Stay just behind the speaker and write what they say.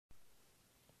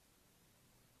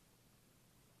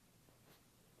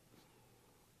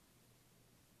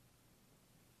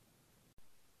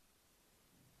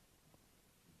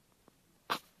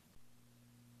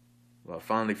Well, I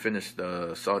finally finished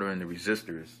soldering the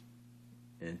resistors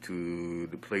into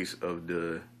the place of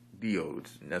the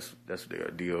diodes, and that's what they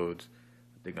are, diodes.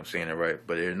 I think I'm saying it right,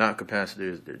 but they're not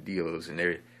capacitors, they're diodes, and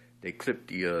they clip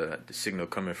the signal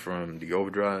coming from the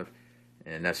overdrive,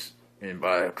 and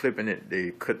by clipping it,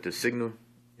 they cut the signal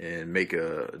and make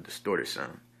a distorted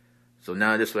sound. So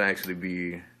now this will actually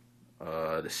be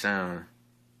the sound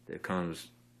that comes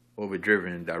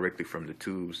overdriven directly from the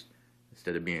tubes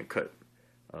instead of being cut.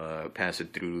 Pass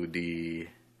it through the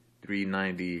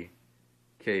 390K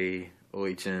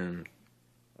OHM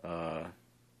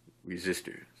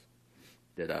resistors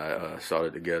that I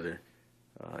soldered together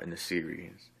in the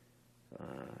series.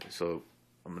 So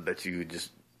I'm gonna let you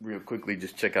just real quickly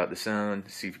just check out the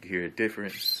sound, see if you can hear a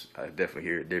difference. I definitely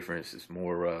hear a difference. It's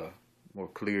more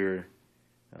clear,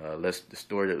 less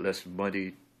distorted, less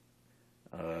muddy,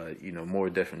 more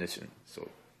definition. So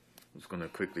I'm just gonna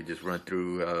quickly just run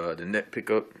through the net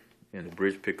pickup and the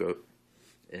bridge pickup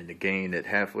and the gain at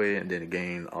halfway and then the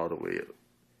gain all the way up.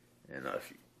 And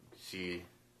if you see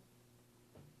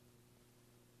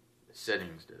the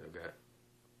settings that I got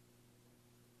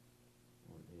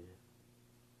on here,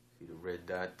 see the red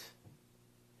dot.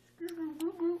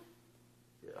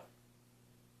 Yeah,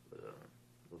 but,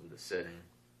 those are the settings.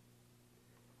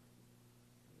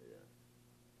 Yeah.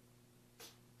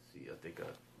 See, I think I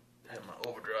had my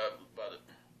overdrive about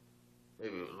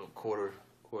maybe a little quarter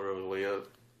of the way up.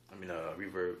 I mean,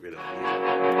 reverb bit on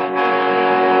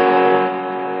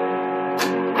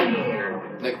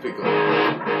here. Neck pickup.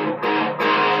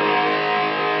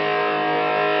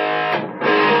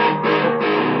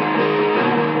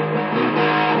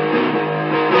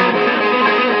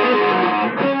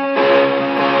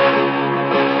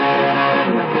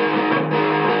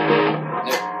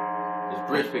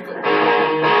 Bridge pickup.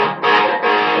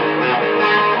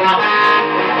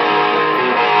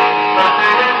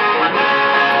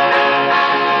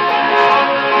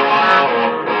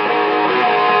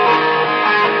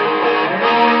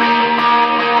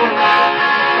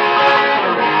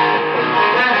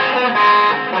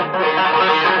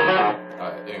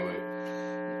 Alright, anyway.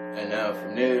 And now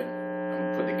from there, I'm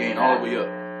gonna put the gain all the way up.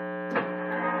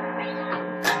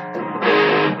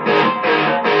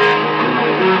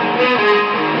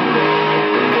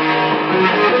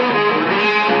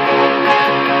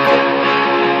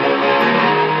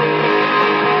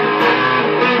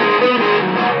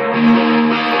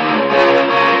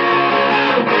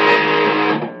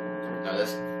 Now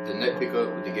that's the neck pickup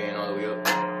with the gain all the way up.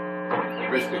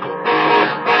 Bridge pickup.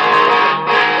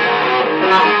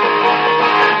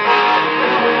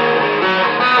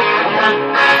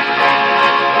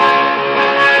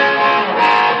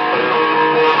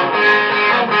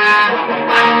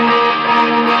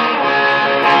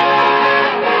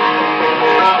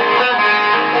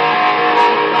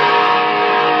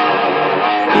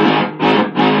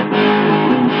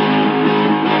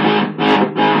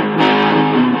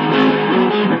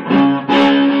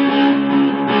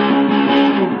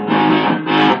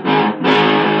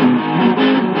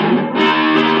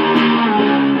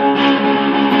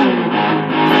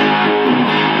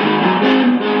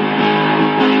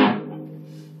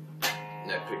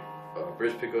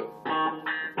 Bridge pickup,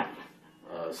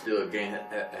 still a gain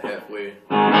at halfway.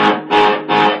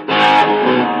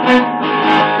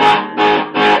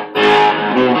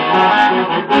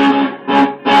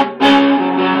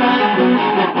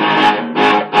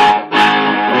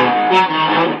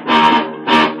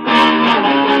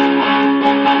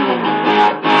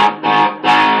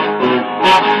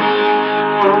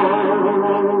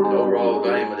 The overall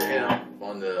volume of the amp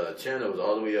on the channel is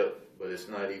all the way up, but it's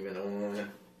not even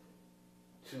on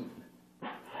 2.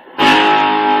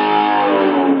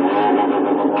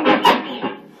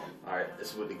 Alright,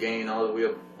 this is with the gain all the way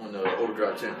up on the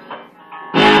overdrive channel.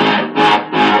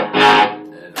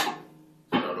 And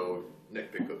start over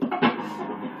neck pickup.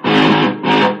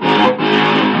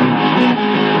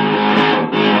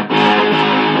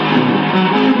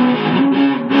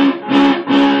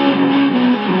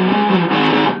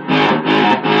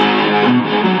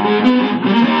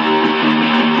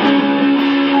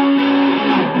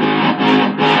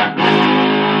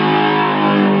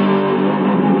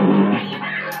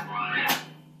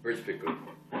 Bridge pickup.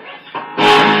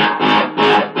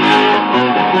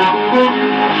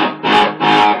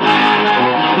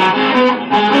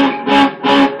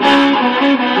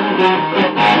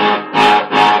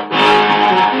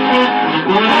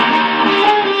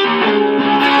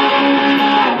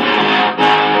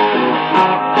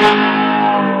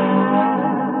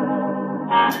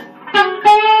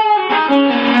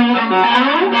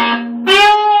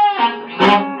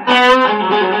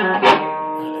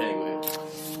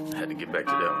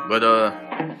 to that one. But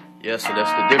yeah, so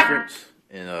that's the difference.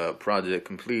 And project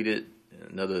completed.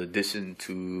 Another addition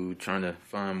to trying to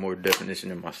find more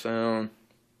definition in my sound.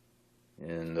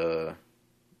 And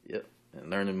yep, and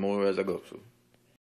learning more as I go. So